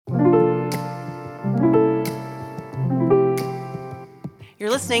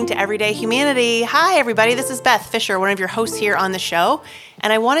listening to Everyday Humanity. Hi, everybody. This is Beth Fisher, one of your hosts here on the show.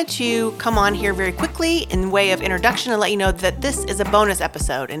 And I wanted to come on here very quickly in way of introduction and let you know that this is a bonus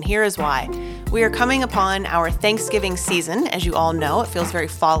episode. And here is why. We are coming upon our Thanksgiving season. As you all know, it feels very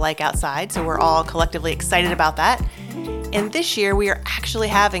fall-like outside, so we're all collectively excited about that. And this year, we are actually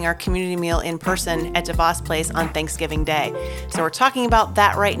having our community meal in person at DeVos Place on Thanksgiving Day. So we're talking about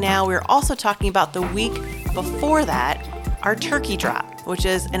that right now. We're also talking about the week before that, our turkey drop, which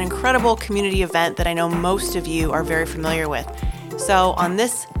is an incredible community event that I know most of you are very familiar with. So on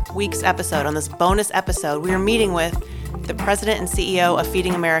this week's episode, on this bonus episode, we are meeting with the president and CEO of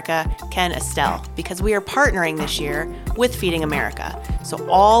Feeding America, Ken Estelle, because we are partnering this year with Feeding America. So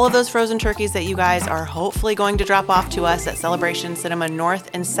all of those frozen turkeys that you guys are hopefully going to drop off to us at Celebration Cinema North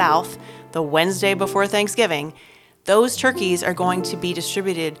and South the Wednesday before Thanksgiving, those turkeys are going to be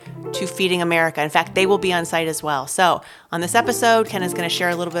distributed to Feeding America. In fact, they will be on site as well. So on this episode, Ken is going to share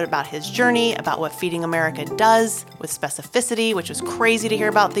a little bit about his journey, about what Feeding America does with specificity, which was crazy to hear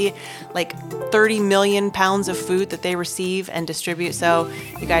about the 30 million pounds of food that they receive and distribute. So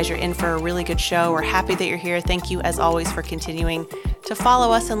you guys are in for a really good show. We're happy that you're here. Thank you, as always, for continuing to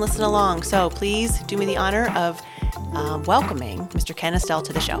follow us and listen along. So please do me the honor of welcoming Mr. Ken Estelle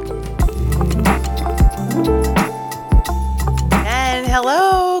to the show. And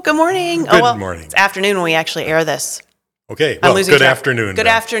hello, good morning. Good morning. It's afternoon when we actually air this. Okay, well, good afternoon. Good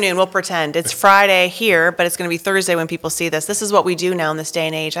afternoon, we'll pretend. It's Friday here, but it's going to be Thursday when people see this. This is what we do now in this day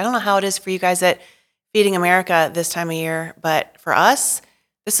and age. I don't know how it is for you guys at Feeding America this time of year, but for us,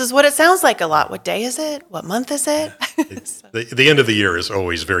 this is what it sounds like a lot. What day is it? What month is it? The end of the year is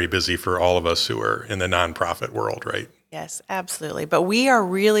always very busy for all of us who are in the nonprofit world, right? Yes, absolutely. But we are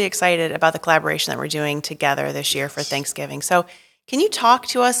really excited about the collaboration that we're doing together this year for Thanksgiving. So can you talk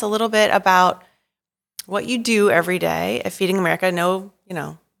to us a little bit about what you do every day at Feeding America? No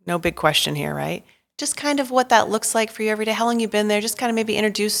big question here, right? Just kind of what that looks like for you every day. How long you've been there? Just kind of maybe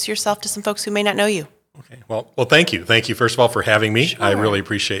introduce yourself to some folks who may not know you. Okay. Well, thank you. Thank you, first of all, for having me. Sure. I really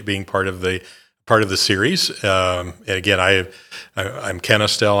appreciate being part of the series. And again, I'm Ken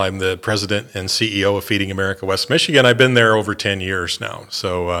Estelle. I'm the president and CEO of Feeding America West Michigan. I've been there over 10 years now.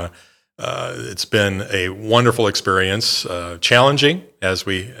 So it's been a wonderful experience, challenging, as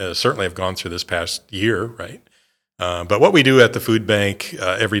we certainly have gone through this past year, right? But what we do at the food bank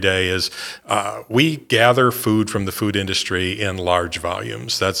every day is we gather food from the food industry in large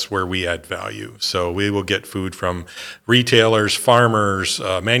volumes. That's where we add value. So we will get food from retailers, farmers,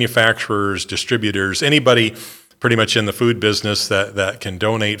 manufacturers, distributors, anybody pretty much in the food business that can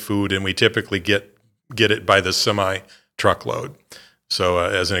donate food, and we typically get it by the semi-truckload. So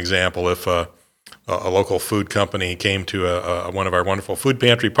as an example, if a local food company came to one of our wonderful food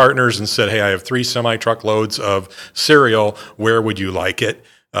pantry partners and said, hey, I have 3 semi-truckloads of cereal, where would you like it?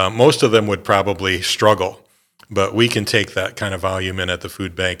 Most of them would probably struggle, but we can take that kind of volume in at the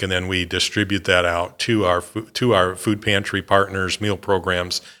food bank, and then we distribute that out to our food pantry partners, meal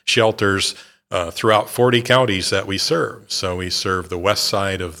programs, shelters throughout 40 counties that we serve. So we serve the west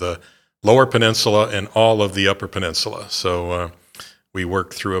side of the Lower Peninsula and all of the Upper Peninsula. So we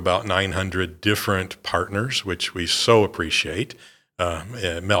work through about 900 different partners, which we so appreciate.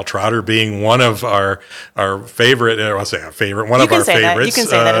 Mel Trotter being one of our favorite, I'll say our favorite, one of our favorites You can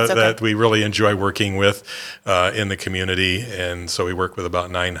say that. It's okay. That we really enjoy working with in the community. And so we work with about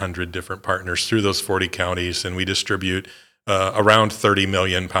 900 different partners through those 40 counties, and we distribute around 30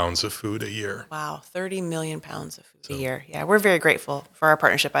 million pounds of food a year. Wow, 30 million pounds of food a year. Yeah, we're very grateful for our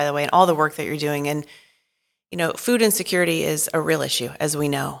partnership, by the way, and all the work that you're doing. And food insecurity is a real issue, as we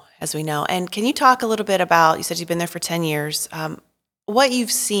know. And can you talk a little bit about, you said you've been there for 10 years, what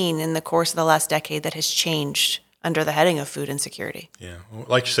you've seen in the course of the last decade that has changed under the heading of food insecurity? Yeah, well,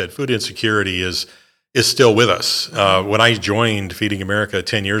 like you said, food insecurity is still with us. When I joined Feeding America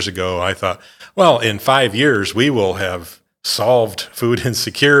 10 years ago, I thought, well, in 5 years, we will have solved food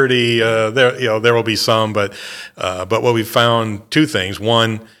insecurity. There will be some, but what we found, 2 things.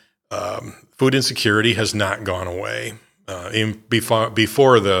 One, food insecurity has not gone away.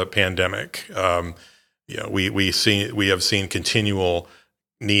 Before the pandemic, we have seen continual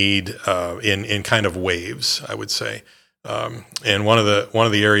need in kind of waves, I would say. And one of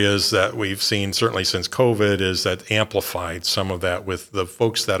the areas that we've seen certainly since COVID is that amplified some of that with the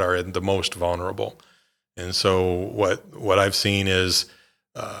folks that are the most vulnerable. And so what I've seen is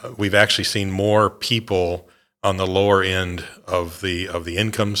we've actually seen more people on the lower end of the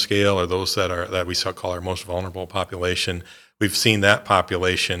income scale, or those that we call our most vulnerable population. We've seen that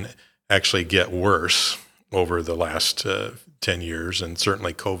population actually get worse over the last 10 years, and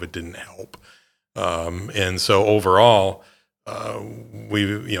certainly COVID didn't help. And so overall,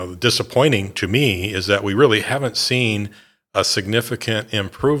 disappointing to me is that we really haven't seen a significant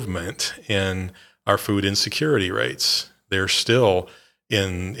improvement in our food insecurity rates. They're still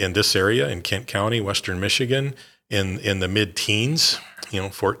in this area in Kent County, Western Michigan, in the mid-teens,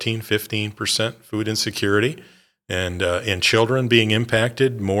 14, 15% food insecurity, and children being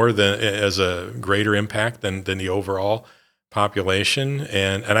impacted more than as a greater impact than the overall population.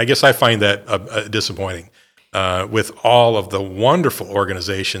 And I guess I find that disappointing with all of the wonderful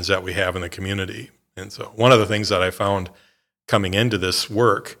organizations that we have in the community. And so one of the things that I found coming into this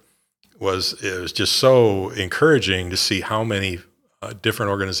work was it was just so encouraging to see how many different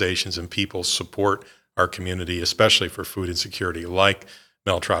organizations and people support our community, especially for food insecurity, like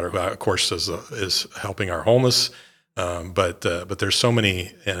Mel Trotter, who of course is helping our homeless. But there's so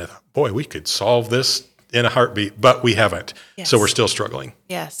many, and I thought, boy, we could solve this in a heartbeat, but we haven't. Yes. So we're still struggling.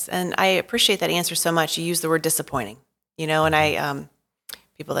 Yes, and I appreciate that answer so much. You use the word disappointing, and I,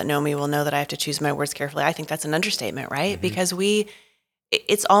 people that know me will know that I have to choose my words carefully. I think that's an understatement, right? Mm-hmm. Because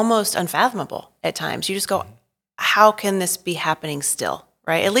it's almost unfathomable at times. You just go, how can this be happening still,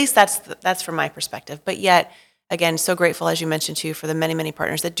 right? At least that's from my perspective. But yet, again, so grateful, as you mentioned too, for the many, many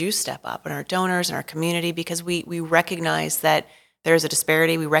partners that do step up, and our donors and our community, because we recognize that there's a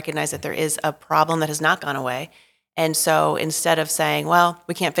disparity. We recognize that there is a problem that has not gone away. And so instead of saying, well,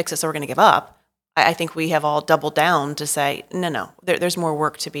 we can't fix it, so we're going to give up, I think we have all doubled down to say, no, there's more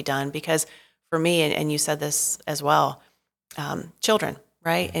work to be done. Because for me, and you said this as well, children,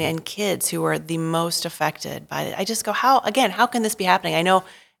 right? And kids who are the most affected by it. I just go, how can this be happening? I know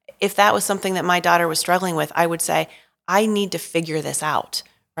if that was something that my daughter was struggling with, I would say, I need to figure this out,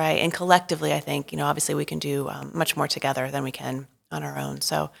 right? And collectively, I think, obviously we can do much more together than we can on our own.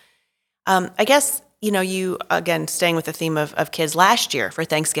 So I guess, you, again, staying with the theme of kids, last year for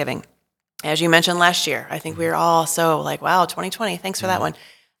Thanksgiving, as you mentioned last year, I think we were all so like, wow, 2020, thanks for that one.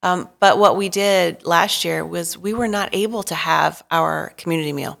 But what we did last year was we were not able to have our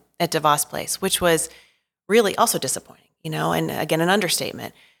community meal at DeVos Place, which was really also disappointing, and again, an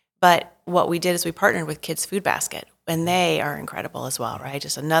understatement. But what we did is we partnered with Kids Food Basket, and they are incredible as well, right?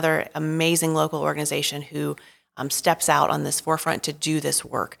 Just another amazing local organization who steps out on this forefront to do this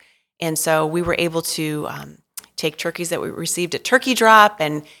work. And so we were able to take turkeys that we received at Turkey Drop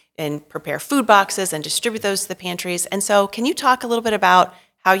and prepare food boxes and distribute those to the pantries. And so can you talk a little bit about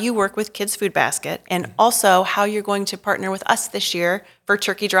how you work with Kids Food Basket and also how you're going to partner with us this year for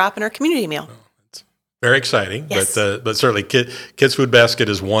Turkey Drop and our community meal? Very exciting, yes. but certainly Kids Food Basket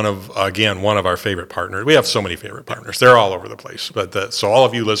is one of our favorite partners. We have so many favorite partners; they're all over the place. But so all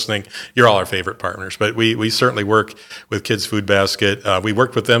of you listening, you're all our favorite partners. But we certainly work with Kids Food Basket. We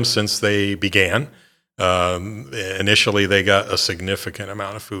worked with them since they began. Initially, they got a significant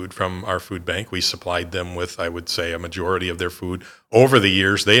amount of food from our food bank. We supplied them with, I would say, a majority of their food. Over the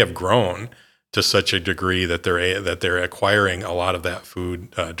years, they have grown to such a degree that they're acquiring a lot of that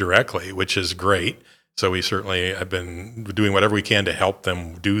food directly, which is great. So we certainly have been doing whatever we can to help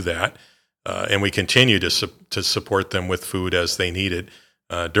them do that, and we continue to support them with food as they need it.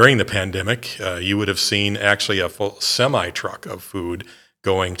 During the pandemic, you would have seen actually a full semi-truck of food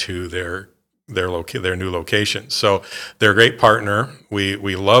going to their new location. So they're a great partner.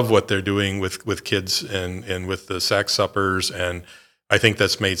 We love what they're doing with kids and with the sack suppers, and I think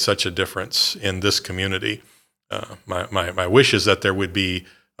that's made such a difference in this community. My wish is that there would be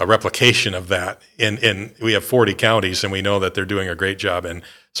a replication of that. We have 40 counties, and we know that they're doing a great job in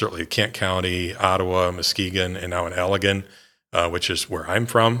certainly Kent County, Ottawa, Muskegon, and now in Allegan, which is where I'm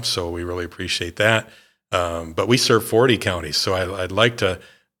from. So we really appreciate that. But we serve 40 counties, so I'd like to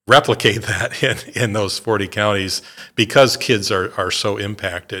replicate that in those 40 counties because kids are so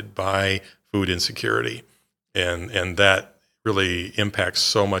impacted by food insecurity, and that really impacts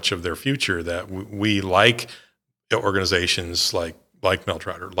so much of their future that we like organizations like Mel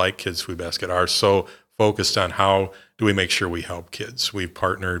Trotter, like Kids Food Basket, are so focused on how do we make sure we help kids. We've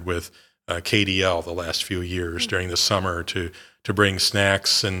partnered with KDL the last few years during the summer to bring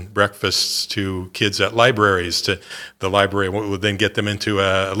snacks and breakfasts to kids at libraries. The library would then get them into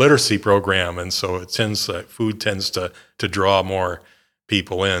a literacy program, and so food tends to draw more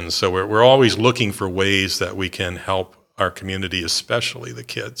people in. So we're always looking for ways that we can help our community, especially the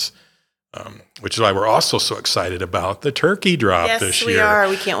kids. Which is why we're also so excited about the Turkey Drop this year. Yes, we are.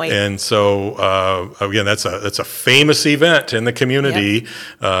 We can't wait. And so, again, that's a famous event in the community.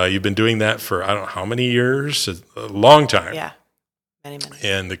 Yep. You've been doing that for, I don't know how many years, a long time. Yeah, many.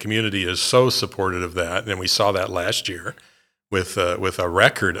 And the community is so supportive of that. And we saw that last year with a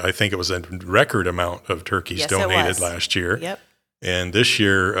record, I think it was a record amount of turkeys donated last year. Yep. And this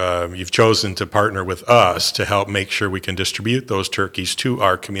year, you've chosen to partner with us to help make sure we can distribute those turkeys to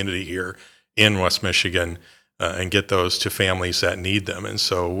our community here in West Michigan and get those to families that need them. And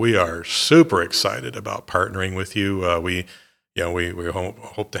so we are super excited about partnering with you. We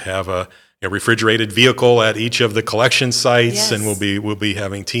hope to have a refrigerated vehicle at each of the collection sites, Yes. and we'll be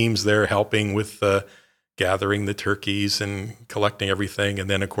having teams there helping with gathering the turkeys and collecting everything. And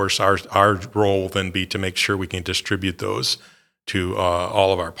then, of course, our role will then be to make sure we can distribute those to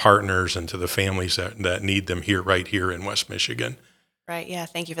all of our partners and to the families that need them right here in West Michigan. Right. Yeah.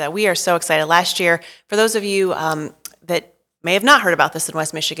 Thank you for that. We are so excited. Last year, for those of you that may have not heard about this in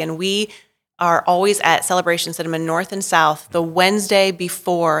West Michigan, we are always at Celebration Cinnamon North and South the week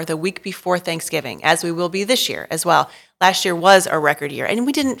before Thanksgiving, as we will be this year as well. Last year was a record year, and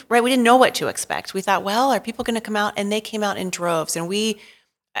we didn't know what to expect. We thought, well, are people going to come out? And they came out in droves. And we,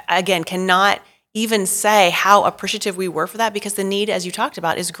 again, cannot even say how appreciative we were for that, because the need, as you talked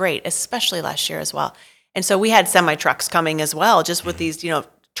about, is great, especially last year as well. And so we had semi trucks coming as well, just with these,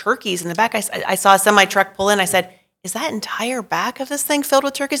 turkeys in the back. I saw a semi truck pull in. I said, "Is that entire back of this thing filled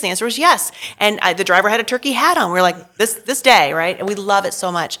with turkeys?" The answer was yes. And the driver had a turkey hat on. We were like, this day, right? And we love it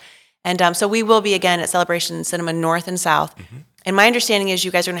so much. And so we will be again at Celebration Cinnamon North and South. Mm-hmm. And my understanding is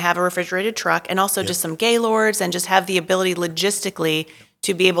you guys are going to have a refrigerated truck and also just some Gaylords, and just have the ability logistically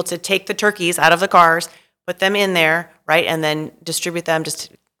to be able to take the turkeys out of the cars, put them in there, right, and then distribute them,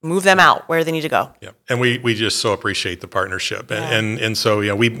 just move them out where they need to go. Yeah, and we just so appreciate the partnership. And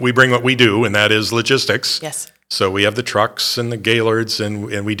so we bring what we do, and that is logistics. Yes. So we have the trucks and the Gaylords,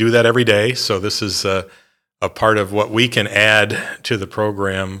 and we do that every day. So this is a part of what we can add to the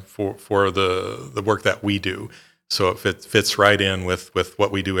program for the work that we do. So it fits right in with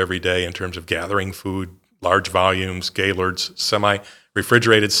what we do every day in terms of gathering food, large volumes, Gaylords,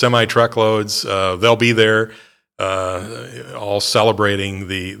 refrigerated semi-truckloads. They'll be there all celebrating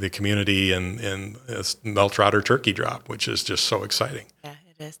the community and Meltrotter Turkey Drop, which is just so exciting. Yeah,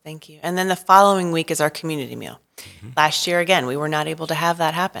 it is. Thank you. And then the following week is our community meal. Mm-hmm. Last year, again, we were not able to have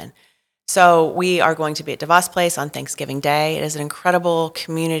that happen. So we are going to be at DeVos Place on Thanksgiving Day. It is an incredible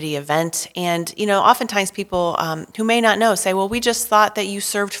community event. And, oftentimes people who may not know say, well, we just thought that you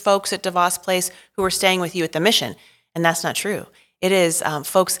served folks at DeVos Place who were staying with you at the mission. And that's not true. It is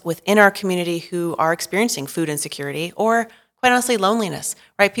folks within our community who are experiencing food insecurity or, quite honestly, loneliness,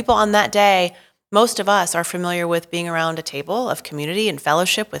 right? People on that day, most of us are familiar with being around a table of community and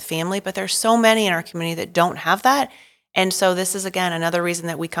fellowship with family, but there's so many in our community that don't have that. And so this is, again, another reason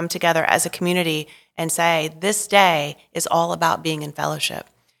that we come together as a community and say, this day is all about being in fellowship.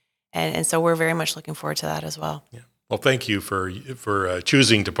 And so we're very much looking forward to that as well. Yeah. Well, thank you for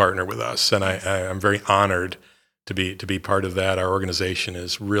choosing to partner with us. And I'm very honored to be part of that. Our organization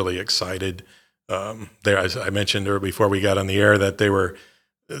is really excited. As I mentioned earlier before we got on the air, that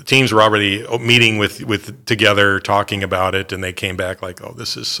teams were already meeting with together, talking about it, and they came back like, "Oh,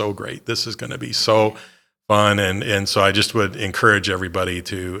 this is so great! This is going to be so fun!" And so I just would encourage everybody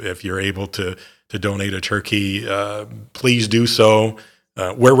to, if you're able to donate a turkey, please do so.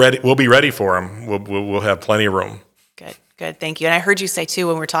 We're ready. We'll be ready for them. We'll have plenty of room. Good. Thank you. And I heard you say too,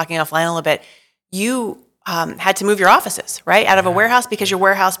 when we were talking offline a little bit, you had to move your offices, right, out of a warehouse, because your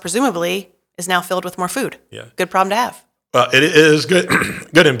warehouse presumably is now filled with more food. Yeah. Good problem to have. Well, it is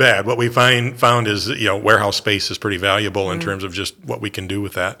good and bad. What we found is, warehouse space is pretty valuable in terms of just what we can do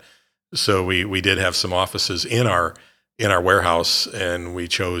with that. So we did have some offices in our warehouse, and we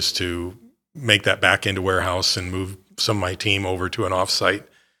chose to make that back into warehouse and move some of my team over to an offsite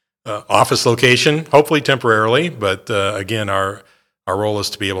office location, hopefully temporarily. But again, our role is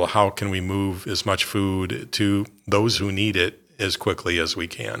to be able to, how can we move as much food to those who need it as quickly as we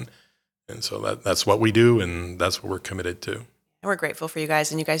can. And so that's what we do, and that's what we're committed to. And we're grateful for you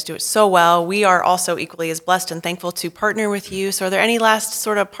guys, and you guys do it so well. We are also equally as blessed and thankful to partner with you. So are there any last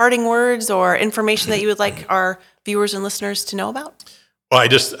sort of parting words or information that you would like our viewers and listeners to know about? Well, I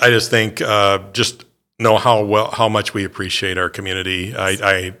just think just know how much we appreciate our community.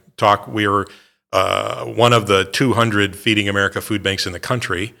 We were one of the 200 Feeding America food banks in the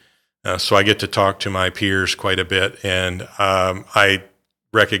country, so I get to talk to my peers quite a bit, and I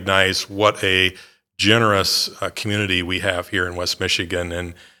recognize what a generous community we have here in West Michigan,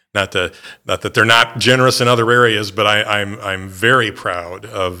 and not that they're not generous in other areas, but I'm very proud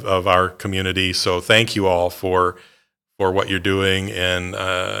of our community. So thank you all for what you're doing, and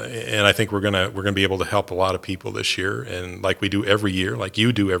I think we're gonna be able to help a lot of people this year, and like we do every year, like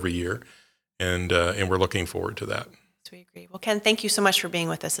you do every year, and we're looking forward to that. We agree. Well, Ken, thank you so much for being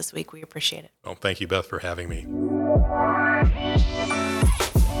with us this week. We appreciate it. Well, thank you, Beth, for having me.